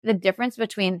the difference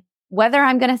between whether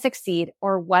I'm going to succeed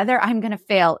or whether I'm going to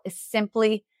fail is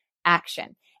simply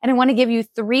action. And I want to give you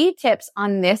 3 tips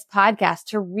on this podcast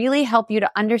to really help you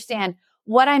to understand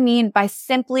what I mean by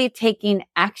simply taking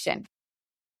action.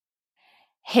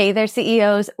 Hey there,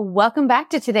 CEOs. Welcome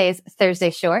back to today's Thursday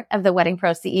Short of the Wedding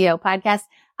Pro CEO podcast.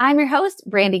 I'm your host,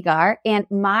 Brandy Gar, and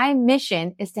my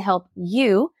mission is to help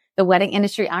you, the wedding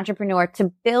industry entrepreneur,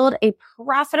 to build a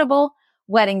profitable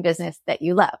wedding business that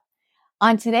you love.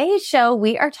 On today's show,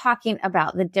 we are talking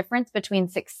about the difference between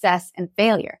success and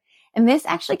failure. And this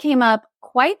actually came up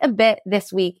quite a bit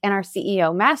this week in our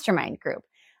CEO Mastermind group.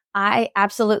 I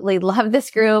absolutely love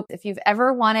this group. If you've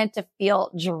ever wanted to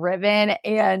feel driven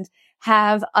and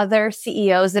have other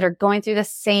CEOs that are going through the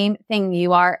same thing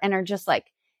you are and are just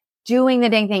like doing the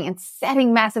dang thing and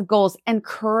setting massive goals and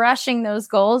crushing those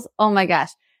goals, oh my gosh,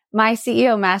 my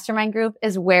CEO Mastermind group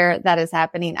is where that is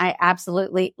happening. I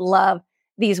absolutely love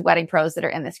these wedding pros that are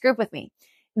in this group with me.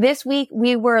 This week,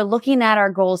 we were looking at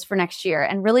our goals for next year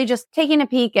and really just taking a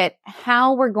peek at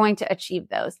how we're going to achieve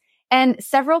those. And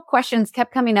several questions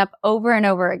kept coming up over and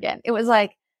over again. It was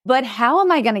like, but how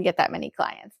am I going to get that many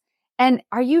clients? And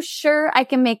are you sure I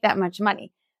can make that much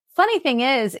money? Funny thing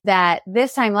is that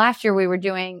this time last year, we were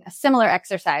doing a similar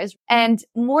exercise and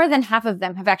more than half of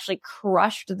them have actually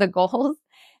crushed the goals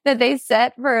that they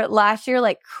set for last year,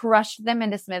 like crushed them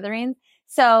into smithereens.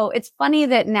 So it's funny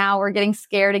that now we're getting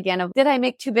scared again of, did I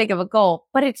make too big of a goal?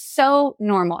 But it's so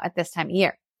normal at this time of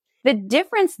year. The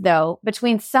difference though,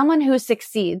 between someone who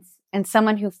succeeds and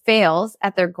someone who fails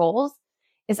at their goals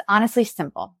is honestly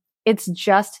simple. It's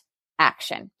just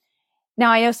action.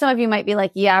 Now, I know some of you might be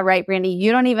like, yeah, right, Brandy,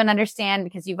 you don't even understand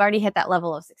because you've already hit that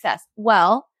level of success.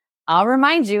 Well, I'll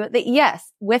remind you that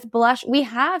yes, with Blush, we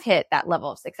have hit that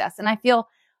level of success. And I feel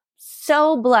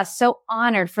so blessed, so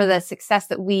honored for the success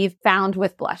that we've found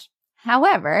with Blush.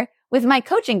 However, with my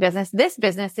coaching business, this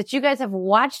business that you guys have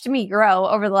watched me grow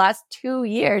over the last 2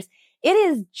 years, it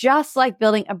is just like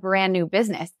building a brand new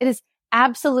business. It is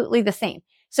absolutely the same.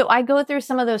 So I go through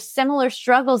some of those similar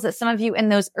struggles that some of you in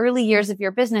those early years of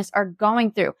your business are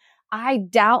going through. I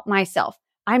doubt myself.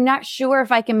 I'm not sure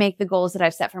if I can make the goals that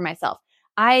I've set for myself.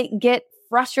 I get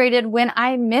frustrated when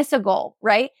I miss a goal,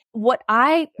 right? What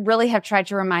I really have tried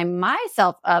to remind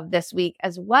myself of this week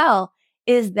as well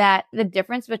is that the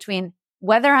difference between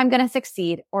whether I'm going to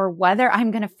succeed or whether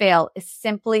I'm going to fail is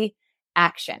simply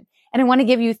action. And I want to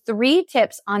give you 3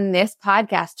 tips on this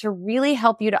podcast to really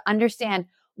help you to understand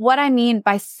what I mean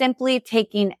by simply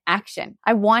taking action.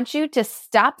 I want you to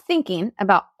stop thinking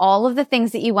about all of the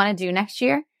things that you want to do next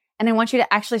year. And I want you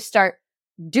to actually start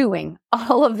doing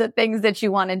all of the things that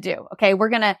you want to do. Okay. We're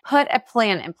going to put a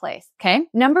plan in place. Okay.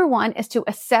 Number 1 is to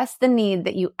assess the need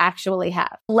that you actually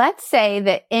have. Let's say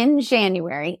that in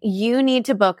January, you need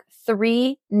to book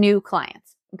 3 new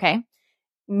clients. Okay.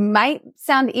 Might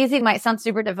sound easy, might sound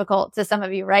super difficult to some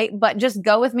of you, right? But just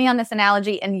go with me on this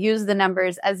analogy and use the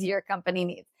numbers as your company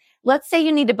needs. Let's say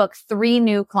you need to book 3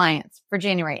 new clients for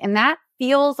January, and that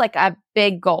feels like a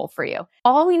big goal for you.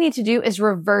 All we need to do is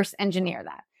reverse engineer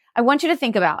that. I want you to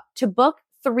think about, to book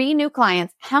 3 new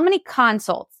clients, how many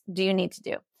consults do you need to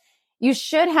do? You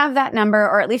should have that number,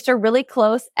 or at least a really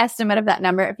close estimate of that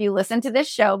number if you listen to this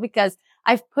show, because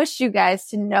I've pushed you guys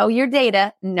to know your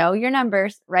data, know your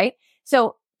numbers, right?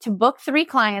 So to book 3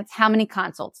 clients, how many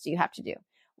consults do you have to do?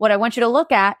 What I want you to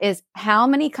look at is how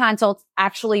many consults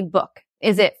actually book.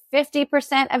 Is it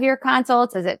 50% of your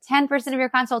consults? Is it 10% of your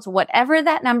consults? Whatever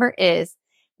that number is,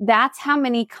 that's how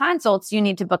many consults you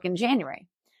need to book in January.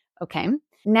 Okay.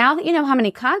 Now that you know how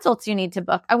many consults you need to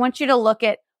book, I want you to look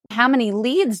at how many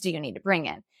leads do you need to bring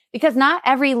in? Because not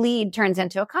every lead turns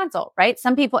into a consult, right?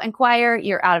 Some people inquire,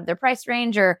 you're out of their price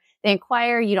range, or they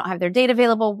inquire, you don't have their data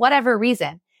available, whatever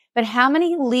reason. But how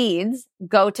many leads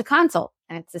go to consult?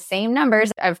 And it's the same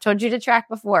numbers I've told you to track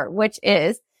before, which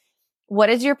is, what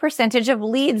is your percentage of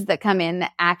leads that come in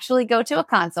that actually go to a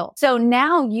consult? So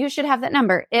now you should have that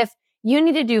number. If you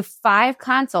need to do 5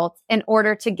 consults in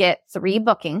order to get 3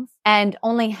 bookings, and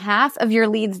only half of your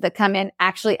leads that come in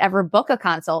actually ever book a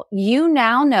consult, you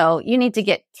now know you need to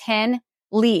get 10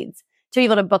 leads to be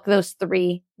able to book those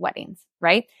 3 weddings,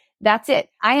 right? That's it.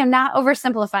 I am not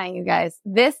oversimplifying, you guys.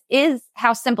 This is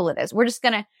how simple it is. We're just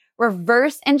going to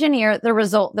reverse engineer the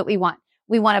result that we want.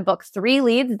 We want to book 3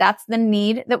 leads. That's the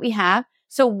need that we have.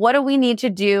 So what do we need to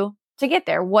do to get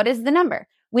there? What is the number?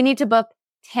 We need to book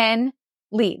 10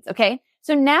 leads. Okay.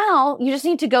 So now you just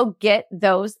need to go get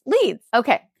those leads.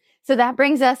 Okay. So that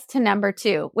brings us to number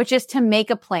 2, which is to make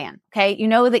a plan. Okay. You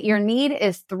know that your need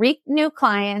is 3 new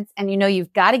clients, and you know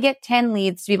you've got to get 10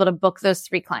 leads to be able to book those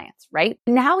 3 clients, right?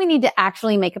 Now we need to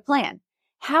actually make a plan.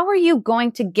 how are you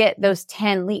going to get those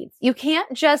 10 leads? You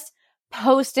can't just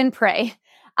post and pray.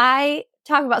 I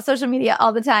talk about social media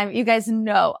all the time. You guys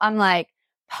know I'm like,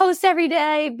 post every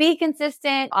day, be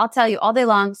consistent. I'll tell you all day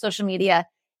long, social media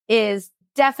is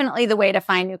definitely the way to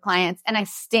find new clients. And I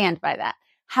stand by that.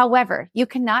 However, you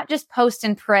cannot just post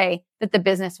and pray that the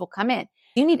business will come in.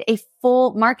 You need a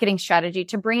full marketing strategy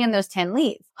to bring in those 10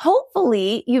 leads.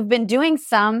 Hopefully, you've been doing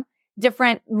some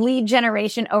different lead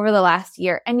generation over the last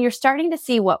year, and you're starting to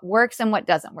see what works and what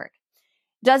doesn't work.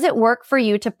 Does it work for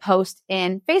you to post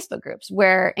in Facebook groups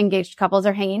where engaged couples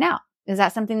are hanging out? Is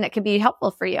that something that could be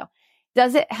helpful for you?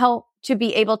 Does it help to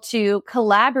be able to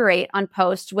collaborate on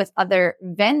posts with other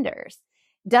vendors?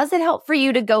 Does it help for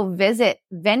you to go visit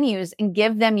venues and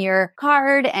give them your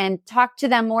card and talk to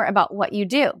them more about what you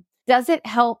do? Does it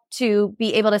help to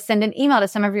be able to send an email to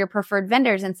some of your preferred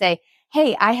vendors and say,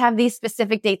 hey, I have these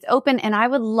specific dates open and I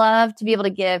would love to be able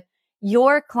to give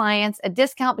your clients a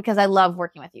discount because I love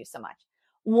working with you so much.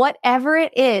 Whatever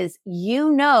it is,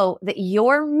 you know that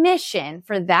your mission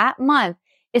for that month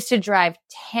is to drive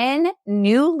 10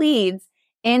 new leads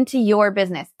into your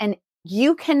business. And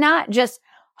you cannot just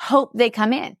hope they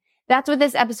come in. That's what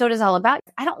this episode is all about.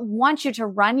 I don't want you to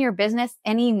run your business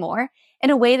anymore in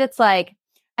a way that's like,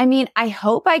 I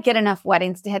hope I get enough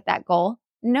weddings to hit that goal.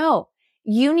 No,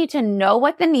 you need to know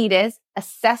what the need is,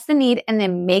 assess the need, and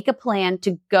then make a plan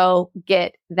to go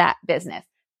get that business.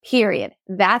 Period.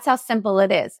 That's how simple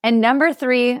it is. And number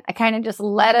 3, I kind of just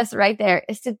led us right there,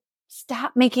 is to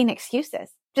stop making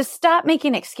excuses. Just stop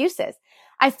making excuses.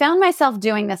 I found myself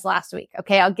doing this last week.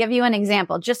 Okay. I'll give you an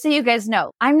example just so you guys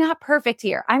know I'm not perfect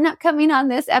here. I'm not coming on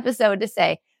this episode to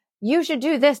say you should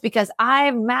do this because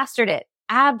I've mastered it.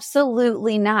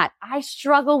 Absolutely not. I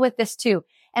struggle with this too.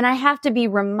 And I have to be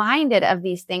reminded of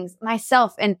these things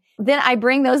myself. And then I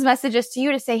bring those messages to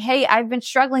you to say, hey, I've been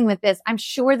struggling with this. I'm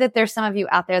sure that there's some of you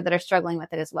out there that are struggling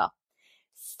with it as well.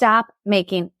 Stop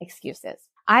making excuses.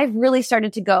 I've really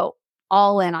started to go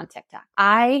all in on TikTok.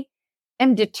 I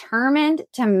am determined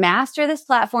to master this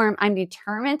platform. I'm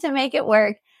determined to make it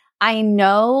work. I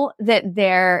know that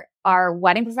there are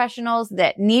wedding professionals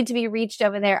that need to be reached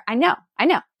over there. I know.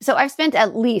 So I've spent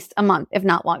at least a month, if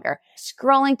not longer,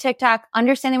 scrolling TikTok,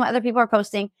 understanding what other people are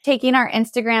posting, taking our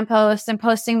Instagram posts and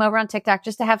posting them over on TikTok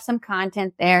just to have some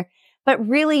content there, but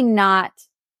really not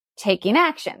taking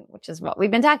action, which is what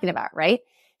we've been talking about, right?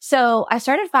 So I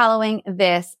started following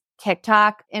this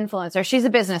TikTok influencer. She's a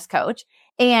business coach.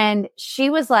 And she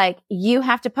was like, you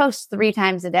have to post 3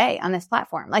 times a day on this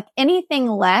platform. Like anything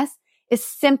less is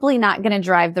simply not going to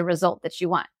drive the result that you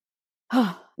want.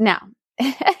 Now,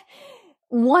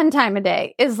 1 time a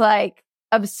day is like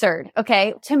absurd.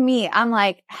 Okay. To me, I'm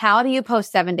like, how do you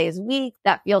post 7 days a week?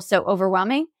 That feels so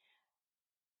overwhelming.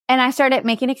 And I started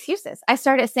making excuses. I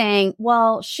started saying,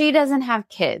 well, she doesn't have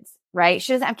kids, right?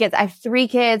 She doesn't have kids. I have 3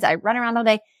 kids. I run around all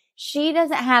day. She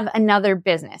doesn't have another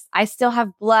business. I still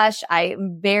have Blush. I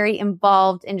am very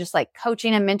involved in just like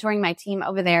coaching and mentoring my team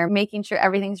over there, making sure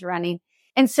everything's running.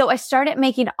 And so I started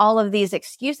making all of these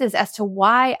excuses as to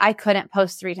why I couldn't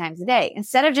post 3 times a day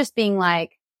instead of just being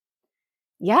like,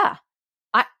 yeah,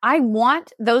 I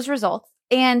want those results.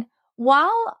 And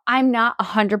while I'm not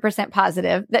 100%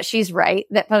 positive that she's right,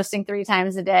 that posting 3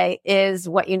 times a day is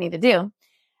what you need to do,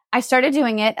 I started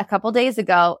doing it a couple days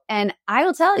ago, and I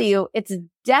will tell you, it's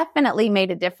definitely made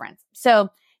a difference. So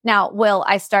now, will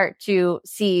I start to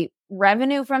see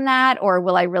revenue from that, or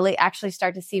will I really actually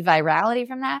start to see virality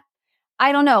from that?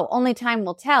 I don't know. Only time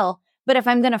will tell. But if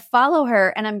I'm going to follow her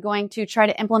and I'm going to try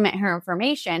to implement her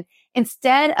information,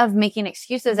 instead of making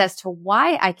excuses as to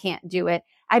why I can't do it,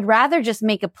 I'd rather just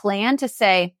make a plan to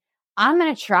say, I'm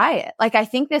going to try it. Like, I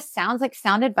think this sounds like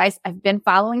sound advice. I've been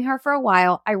following her for a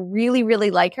while. I really,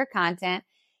 really like her content.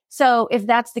 So if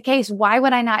that's the case, why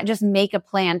would I not just make a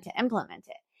plan to implement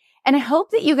it? And I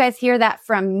hope that you guys hear that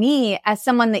from me as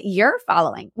someone that you're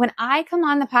following. When I come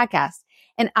on the podcast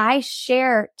and I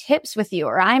share tips with you,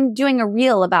 or I'm doing a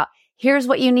reel about here's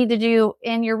what you need to do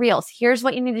in your reels. Here's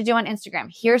what you need to do on Instagram.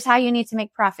 Here's how you need to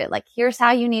make profit. Like, here's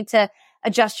how you need to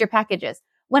adjust your packages.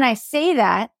 When I say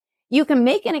that, you can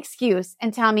make an excuse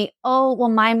and tell me, oh, well,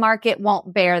 my market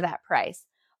won't bear that price,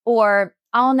 or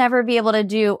I'll never be able to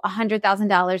do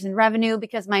 $100,000 in revenue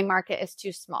because my market is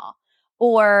too small,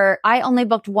 or I only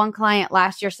booked 1 client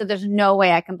last year, so there's no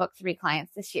way I can book 3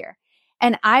 clients this year.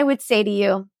 And I would say to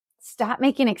you, stop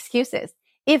making excuses.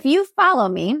 If you follow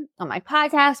me on my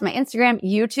podcast, my Instagram,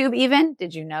 YouTube even,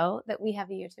 did you know that we have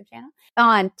a YouTube channel?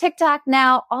 On TikTok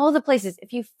now, all the places.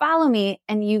 If you follow me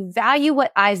and you value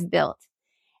what I've built,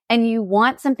 and you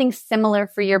want something similar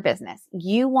for your business,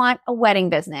 you want a wedding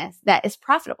business that is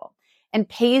profitable and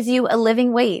pays you a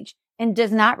living wage, and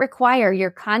does not require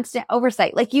your constant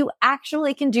oversight. Like you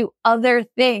actually can do other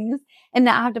things and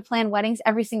not have to plan weddings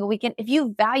every single weekend. If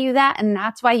you value that and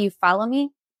that's why you follow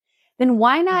me, then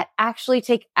why not actually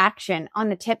take action on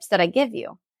the tips that I give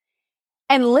you?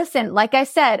 And listen, like I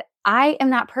said, I am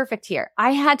not perfect here.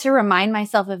 I had to remind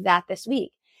myself of that this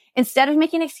week. Instead of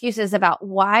making excuses about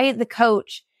why the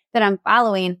coach that I'm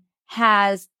following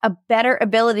has a better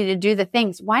ability to do the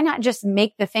things, why not just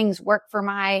make the things work for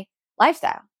my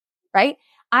lifestyle, right?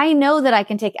 I know that I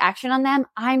can take action on them.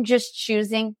 I'm just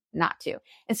choosing not to.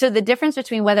 And so the difference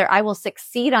between whether I will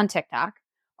succeed on TikTok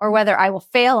or whether I will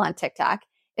fail on TikTok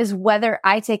is whether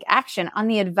I take action on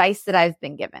the advice that I've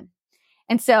been given.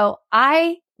 And so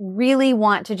I really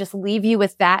want to just leave you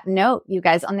with that note, you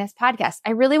guys, on this podcast.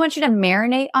 I really want you to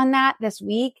marinate on that this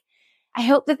week. I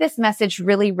hope that this message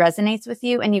really resonates with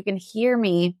you and you can hear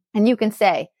me and you can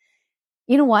say,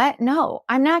 you know what? No,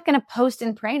 I'm not going to post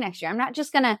and pray next year. I'm not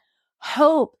just going to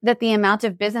hope that the amount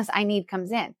of business I need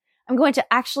comes in. I'm going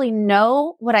to actually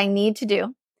know what I need to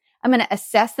do. I'm going to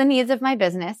assess the needs of my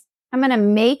business. I'm going to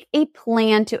make a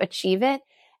plan to achieve it.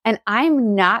 And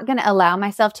I'm not going to allow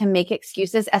myself to make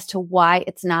excuses as to why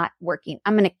it's not working.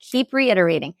 I'm going to keep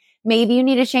reiterating. Maybe you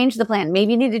need to change the plan.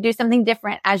 Maybe you need to do something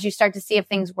different as you start to see if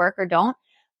things work or don't,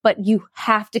 but you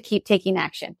have to keep taking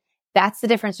action. That's the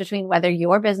difference between whether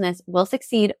your business will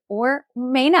succeed or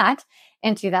may not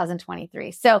in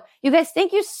 2023. So you guys,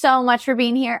 thank you so much for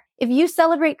being here. If you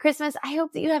celebrate Christmas, I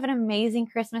hope that you have an amazing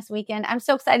Christmas weekend. I'm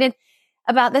so excited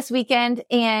about this weekend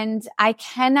and I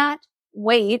cannot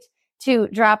wait to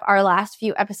drop our last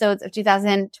few episodes of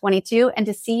 2022 and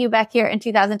to see you back here in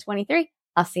 2023.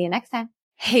 I'll see you next time.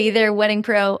 Hey there, Wedding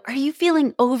Pro. Are you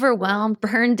feeling overwhelmed,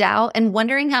 burned out, and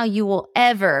wondering how you will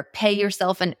ever pay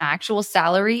yourself an actual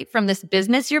salary from this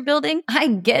business you're building? I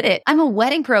get it. I'm a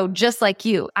wedding pro just like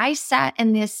you. I sat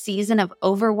in this season of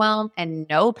overwhelm and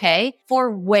no pay for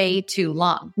way too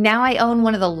long. Now I own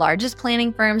one of the largest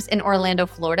planning firms in Orlando,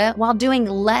 Florida, while doing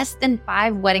less than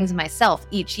 5 weddings myself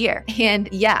each year. And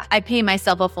yeah, I pay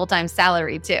myself a full-time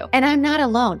salary too. And I'm not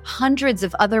alone. Hundreds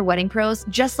of other wedding pros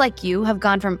just like you have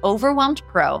gone from overwhelmed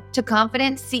pro to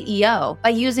confident CEO by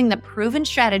using the proven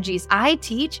strategies I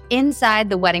teach inside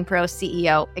the Wedding Pro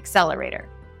CEO Accelerator.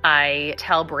 I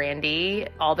tell Brandy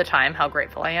all the time how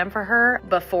grateful I am for her.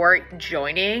 Before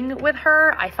joining with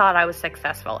her, I thought I was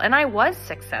successful, and I was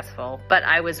successful, but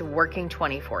I was working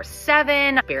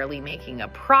 24/7, barely making a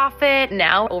profit.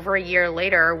 Now, over a year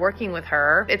later, working with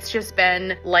her, it's just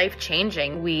been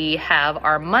life-changing. We have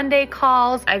our Monday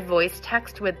calls. I voice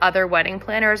text with other wedding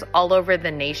planners all over the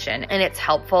nation, and it's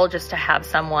helpful just to have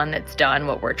someone that's done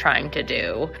what we're trying to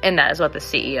do, and that is what the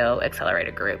CEO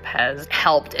Accelerator Group has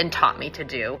helped and taught me to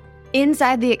do.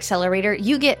 Inside the Accelerator,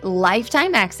 you get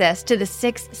lifetime access to the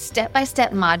 6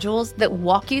 step-by-step modules that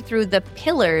walk you through the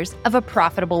pillars of a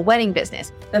profitable wedding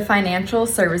business. The financial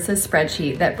services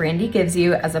spreadsheet that Brandy gives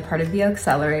you as a part of the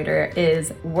Accelerator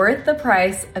is worth the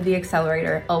price of the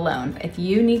Accelerator alone. If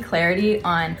you need clarity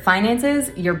on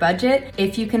finances, your budget,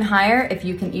 if you can hire, if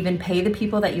you can even pay the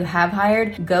people that you have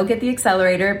hired, go get the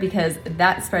Accelerator because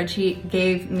that spreadsheet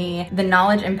gave me the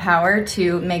knowledge and power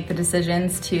to make the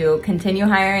decisions to continue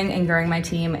hiring and growing my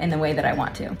team in the way that I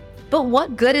want to. But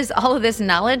what good is all of this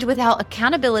knowledge without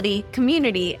accountability,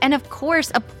 community, and of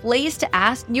course, a place to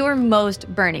ask your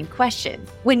most burning question?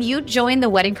 When you join the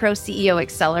Wedding Pro CEO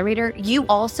Accelerator, you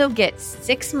also get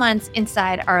 6 months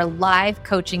inside our live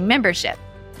coaching membership.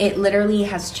 It literally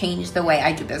has changed the way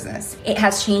I do business. It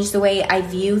has changed the way I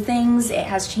view things. It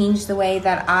has changed the way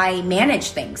that I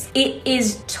manage things. It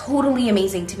is totally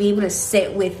amazing to be able to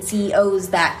sit with CEOs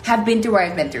that have been through what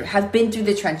I've been through, have been through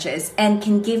the trenches, and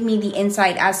can give me the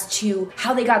insight as to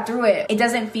how they got through it. It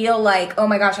doesn't feel like, oh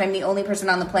my gosh, I'm the only person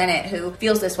on the planet who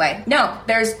feels this way. No,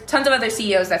 there's tons of other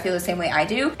CEOs that feel the same way I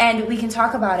do, and we can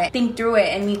talk about it, think through it,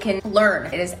 and we can learn.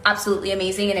 It is absolutely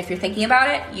amazing, and if you're thinking about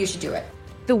it, you should do it.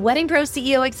 The Wedding Pro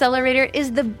CEO Accelerator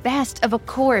is the best of a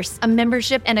course, a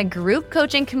membership, and a group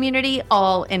coaching community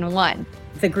all in one.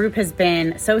 The group has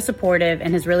been so supportive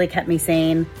and has really kept me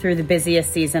sane through the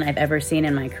busiest season I've ever seen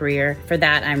in my career. For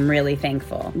that, I'm really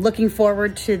thankful. Looking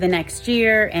forward to the next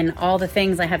year and all the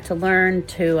things I have to learn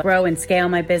to grow and scale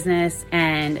my business,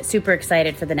 and super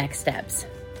excited for the next steps.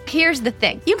 Here's the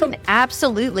thing. You can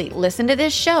absolutely listen to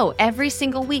this show every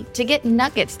single week to get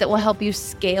nuggets that will help you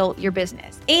scale your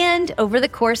business. And over the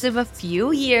course of a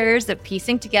few years of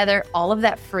piecing together all of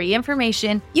that free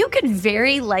information, you could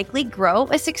very likely grow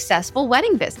a successful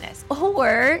wedding business.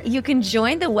 Or you can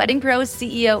join the Wedding Pro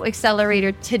CEO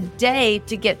Accelerator today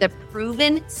to get the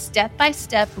proven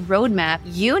step-by-step roadmap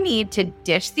you need to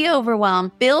ditch the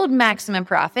overwhelm, build maximum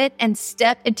profit, and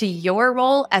step into your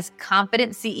role as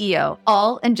confident CEO,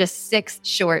 all in just 6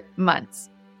 short months.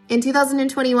 In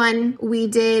 2021, we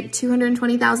did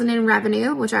 $220,000 in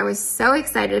revenue, which I was so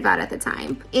excited about at the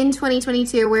time. In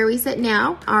 2022, where we sit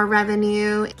now, our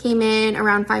revenue came in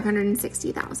around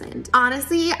 $560,000.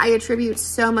 Honestly, I attribute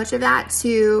so much of that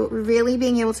to really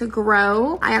being able to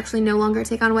grow. I actually no longer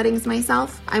take on weddings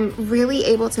myself. I'm really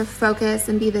able to focus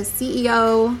and be the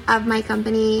CEO of my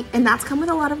company. And that's come with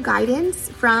a lot of guidance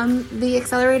from the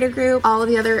Accelerator Group, all of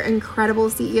the other incredible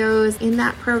CEOs in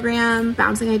that program,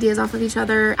 bouncing ideas off of each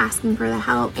other, asking for the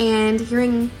help, and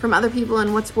hearing from other people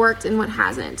and what's worked and what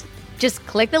hasn't. Just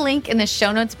click the link in the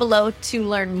show notes below to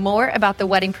learn more about the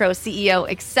Wedding Pro CEO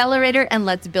Accelerator, and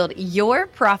let's build your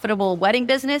profitable wedding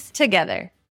business together.